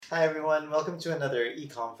Hi, everyone. Welcome to another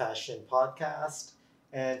Ecom Fashion podcast.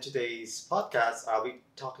 And today's podcast, I'll be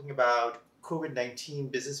talking about COVID 19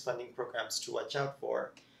 business funding programs to watch out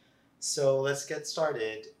for. So let's get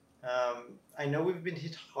started. I know we've been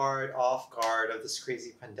hit hard off guard of this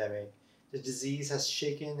crazy pandemic. The disease has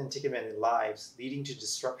shaken and taken many lives, leading to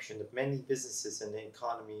disruption of many businesses and the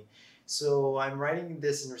economy. So I'm writing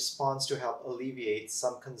this in response to help alleviate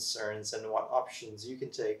some concerns and what options you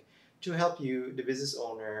can take to help you, the business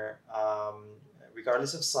owner,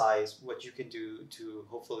 regardless of size, what you can do to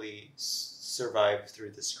hopefully survive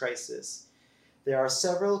through this crisis. There are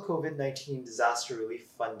several COVID 19 disaster relief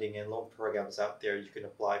funding and loan programs out there you can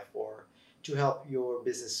apply for to help your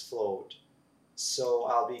business float. So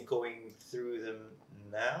I'll be going through them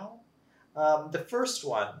now. The first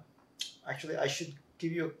one, actually, I should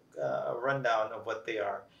give you a rundown of what they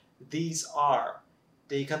are. These are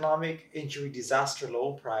the Economic Injury Disaster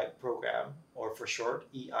Loan Program, or for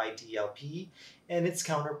short, EIDLP, and its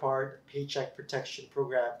counterpart, Paycheck Protection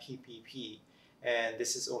Program, PPP. And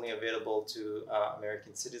this is only available to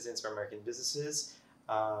American citizens or American businesses.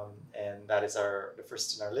 And that is the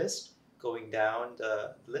first in our list. Going down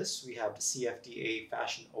the list, we have the CFDA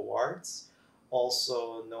Fashion Awards,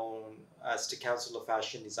 also known as the Council of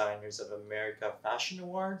Fashion Designers of America Fashion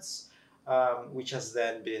Awards, which has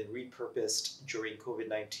then been repurposed during COVID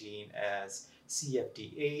 19 as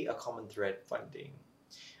CFDA, a common thread funding.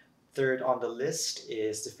 Third on the list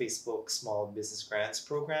is the Facebook Small Business Grants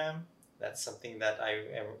Program. That's something that I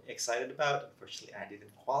am excited about. Unfortunately, I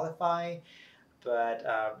didn't qualify, but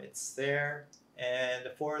it's there. And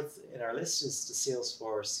the fourth in our list is the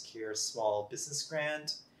Salesforce Secure Small Business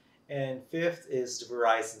Grant. And fifth is the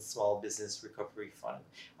Verizon Small Business Recovery Fund.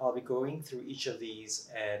 I'll be going through each of these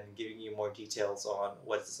and giving you more details on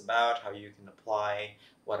what it's about, how you can apply,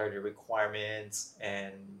 what are the requirements,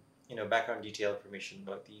 and background detail information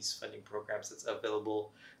about these funding programs that's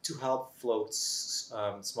available to help float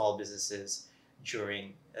small businesses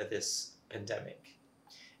during this pandemic.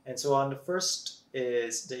 And so on the first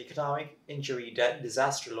is the Economic Injury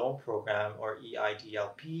Disaster Loan Program, or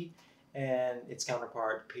EIDLP, and its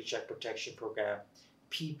counterpart, Paycheck Protection Program,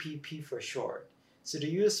 PPP for short. So the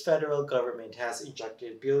US federal government has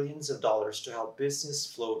injected billions of dollars to help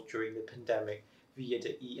business float during the pandemic via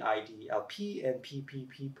the EIDLP and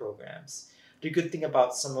PPP programs. The good thing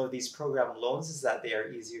about some of these program loans is that they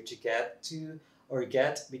are easier to get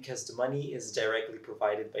because the money is directly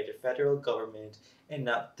provided by the federal government and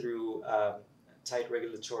not through tight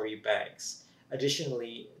regulatory banks.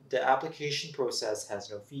 Additionally, the application process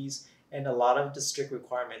has no fees, and a lot of the strict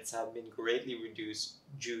requirements have been greatly reduced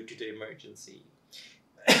due to the emergency.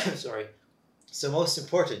 Sorry. So most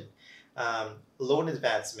important, loan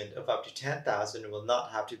advancement of up to 10,000 will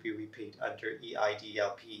not have to be repaid under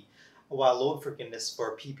EIDLP, while loan forgiveness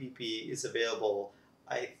for PPP is available.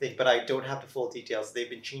 I think, but I don't have the full details. They've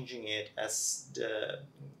been changing it as the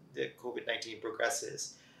COVID 19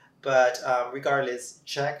 progresses. But regardless,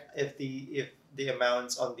 check if the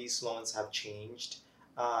amounts on these loans have changed,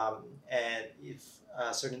 and if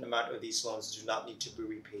a certain amount of these loans do not need to be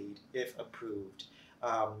repaid if approved.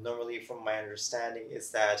 Normally, from my understanding,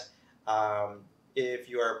 is that if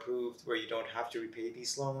you are approved where you don't have to repay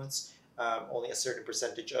these loans, only a certain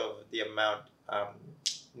percentage of the amount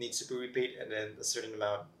needs to be repaid, and then a certain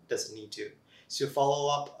amount doesn't need to. So follow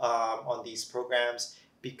up on these programs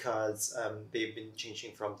because they've been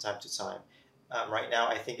changing from time to time. Right now,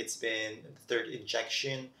 I think it's been the third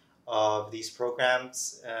injection of these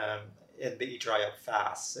programs, and they dry up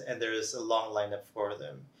fast, and there is a long lineup for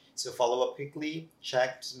them. So follow up quickly,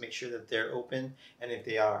 check to make sure that they're open, and if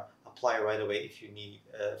they are, apply right away if you need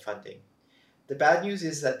funding. The bad news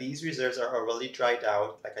is that these reserves are already dried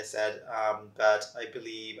out, like I said, but I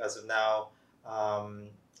believe as of now, um,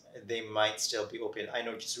 they might still be open. I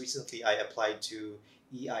know just recently I applied to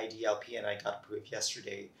EIDLP and I got approved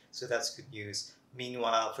yesterday, so that's good news.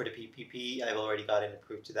 Meanwhile, for the PPP, I've already gotten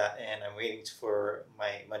approved to that, and I'm waiting for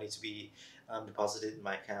my money to be deposited in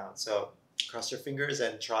my account. So cross your fingers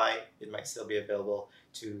and try. It might still be available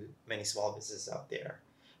to many small businesses out there.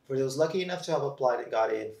 For those lucky enough to have applied and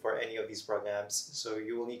got in for any of these programs, so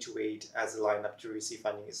you will need to wait as the lineup to receive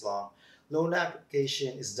funding is long. Loan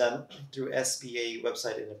application is done through SBA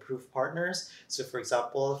website and approved partners. So, for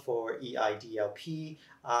example, for EIDLP,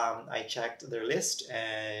 I checked their list,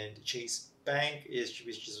 and Chase Bank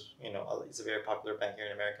which is it's a very popular bank here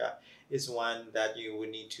in America, is one that you would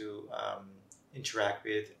need to interact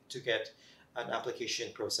with to get an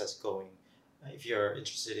application process going if you're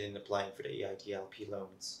interested in applying for the EIDLP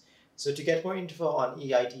loans. So to get more info on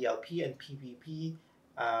EIDLP and PPP,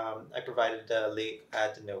 I provided the link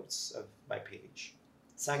at the notes of my page.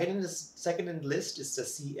 Second in the list is the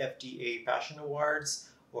CFDA Fashion Awards,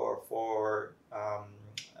 or for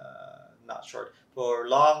not short, for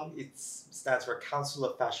long, it stands for Council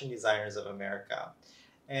of Fashion Designers of America,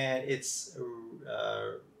 and it's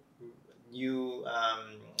new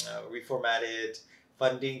reformatted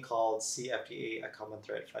funding called CFDA, a Common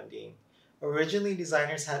Thread funding. Originally,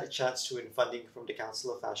 designers had a chance to win funding from the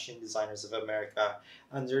Council of Fashion Designers of America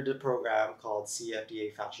under the program called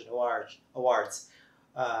CFDA Fashion Awards.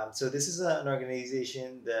 So this is an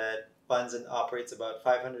organization that funds and operates about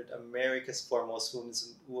 500 America's foremost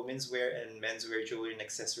women's wear and menswear jewelry and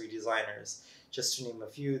accessory designers. Just to name a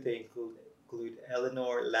few, they include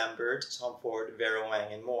Eleanor Lambert, Tom Ford, Vera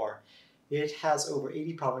Wang, and more. It has over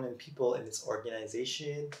 80 prominent people in its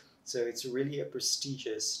organization, so it's really a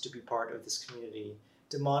prestigious to be part of this community.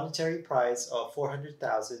 The monetary prize of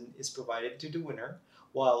 400,000 is provided to the winner,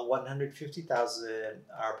 while 150,000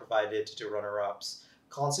 are provided to the runner-ups.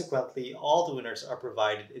 Consequently, all the winners are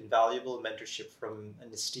provided invaluable mentorship from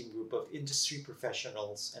an esteemed group of industry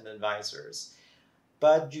professionals and advisors.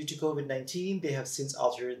 But due to COVID 19, they have since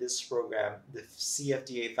altered this program, the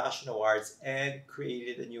CFDA Fashion Awards, and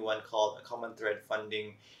created a new one called a Common Thread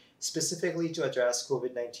Funding, specifically to address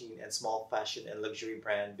COVID 19 and small fashion and luxury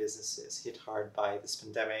brand businesses hit hard by this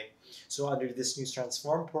pandemic. So, under this new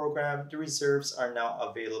Transform program, the reserves are now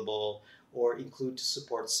available or include to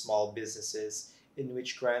support small businesses, in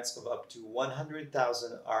which grants of up to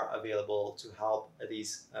 100,000 are available to help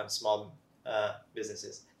these small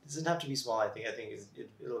businesses. It doesn't have to be small. I think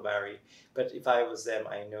it'll vary. But if I was them,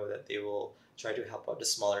 I know that they will try to help out the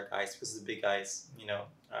smaller guys, because the big guys,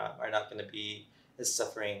 are not going to be as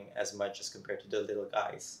suffering as much as compared to the little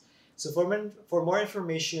guys. So for more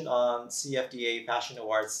information on CFDA Fashion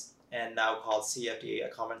Awards, and now called CFDA, a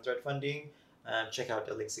Common Thread Funding, check out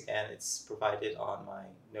the links again. It's provided on my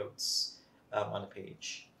notes on the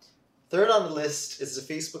page. Third on the list is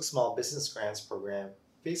the Facebook Small Business Grants Program.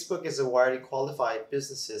 Facebook is awarding qualified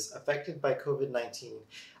businesses affected by COVID 19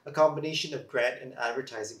 a combination of grant and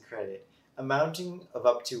advertising credit, amounting of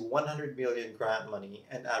up to 100 million grant money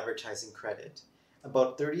and advertising credit.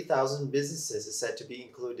 About 30,000 businesses is said to be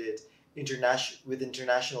included with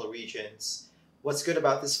international regions. What's good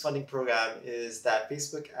about this funding program is that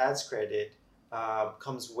Facebook ads credit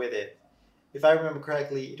comes with it. If I remember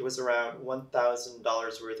correctly, it was around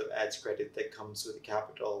 $1,000 worth of ads credit that comes with the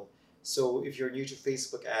capital. So if you're new to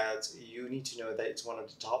Facebook ads, you need to know that it's one of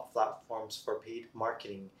the top platforms for paid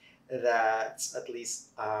marketing that's at least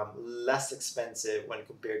less expensive when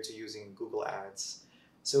compared to using Google Ads.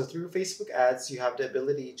 So through Facebook ads, you have the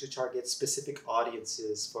ability to target specific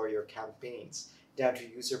audiences for your campaigns, down to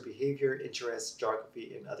user behavior, interests,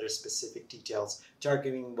 geography, and other specific details,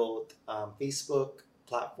 targeting both Facebook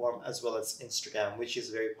platform as well as Instagram, which is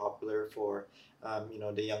very popular for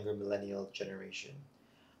the younger millennial generation.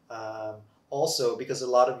 Um, Also, because a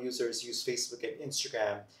lot of users use Facebook and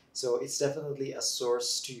Instagram, so it's definitely a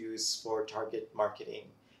source to use for target marketing.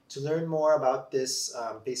 To learn more about this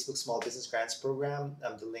Facebook Small Business Grants Program,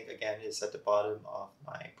 the link again is at the bottom of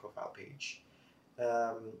my profile page.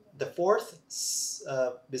 The fourth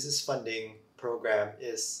business funding program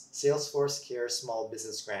is Salesforce Care Small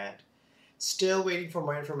Business Grant. Still waiting for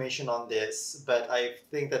more information on this, but I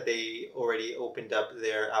think that they already opened up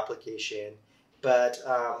their application. But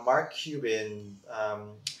Mark Cuban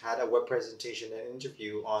had a web presentation and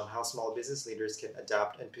interview on how small business leaders can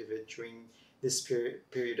adapt and pivot during this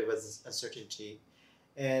period of uncertainty.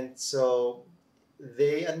 And so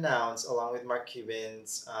they announced, along with Mark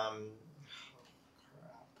Cuban's,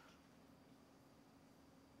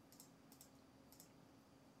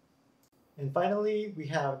 and finally, we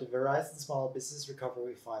have the Verizon Small Business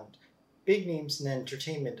Recovery Fund. Big names in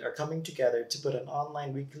entertainment are coming together to put an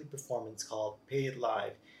online weekly performance called Pay It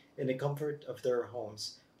Live in the comfort of their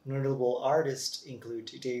homes. Notable artists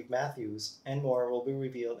include Dave Matthews, and more will be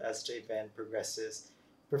revealed as the event progresses.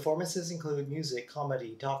 Performances include music,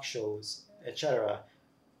 comedy, talk shows, etc.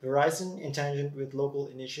 Verizon, in tangent with Local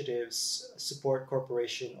Initiatives Support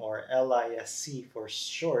Corporation, or LISC for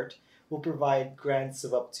short, will provide grants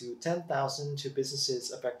of up to 10,000 to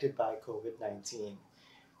businesses affected by COVID-19,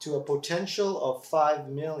 to a potential of 5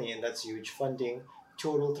 million. That's huge funding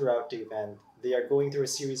total throughout the event. They are going through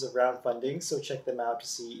a series of round funding, so check them out to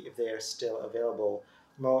see if they are still available.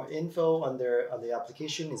 More info on the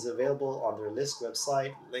application is available on their list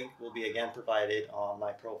website. Link will be again provided on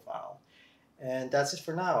my profile. And that's it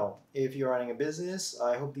for now. If you're running a business,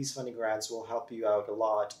 I hope these funding grants will help you out a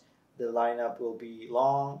lot. The lineup will be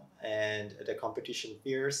long and the competition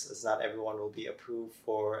fierce, as not everyone will be approved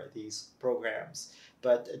for these programs.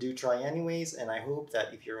 But do try anyways, and I hope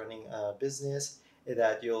that if you're running a business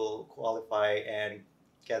that you'll qualify and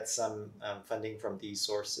get some funding from these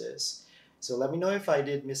sources. So let me know if I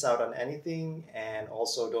did miss out on anything, and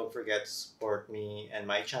also don't forget to support me and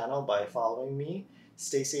my channel by following me.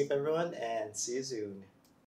 Stay safe, everyone, and see you soon.